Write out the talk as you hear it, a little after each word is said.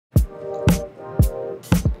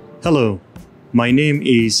Hello, my name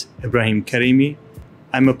is Ebrahim Karimi.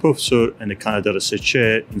 I'm a professor and a Canada Research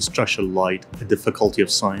Chair in Structural Light at the Faculty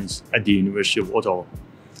of Science at the University of Ottawa.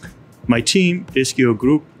 My team, SKO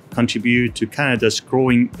Group, contribute to Canada's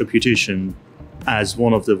growing reputation as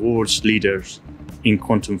one of the world's leaders in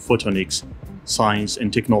quantum photonics, science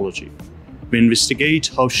and technology. We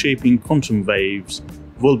investigate how shaping quantum waves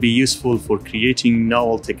will be useful for creating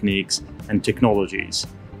novel techniques and technologies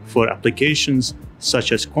for applications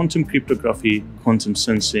such as quantum cryptography, quantum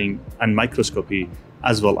sensing, and microscopy,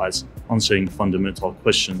 as well as answering fundamental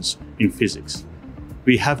questions in physics.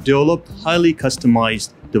 We have developed highly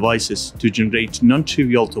customized devices to generate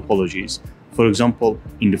non-trivial topologies, for example,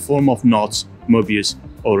 in the form of knots, Mobius,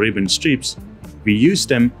 or ribbon strips. We use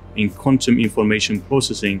them in quantum information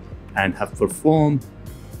processing and have performed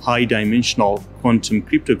high-dimensional quantum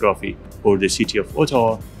cryptography for the city of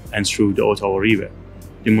Ottawa and through the Ottawa River,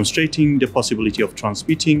 demonstrating the possibility of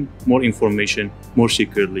transmitting more information more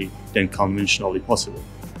securely than conventionally possible.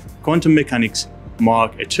 Quantum mechanics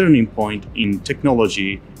mark a turning point in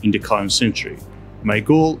technology in the current century. My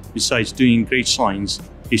goal, besides doing great science,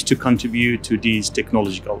 is to contribute to these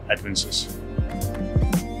technological advances.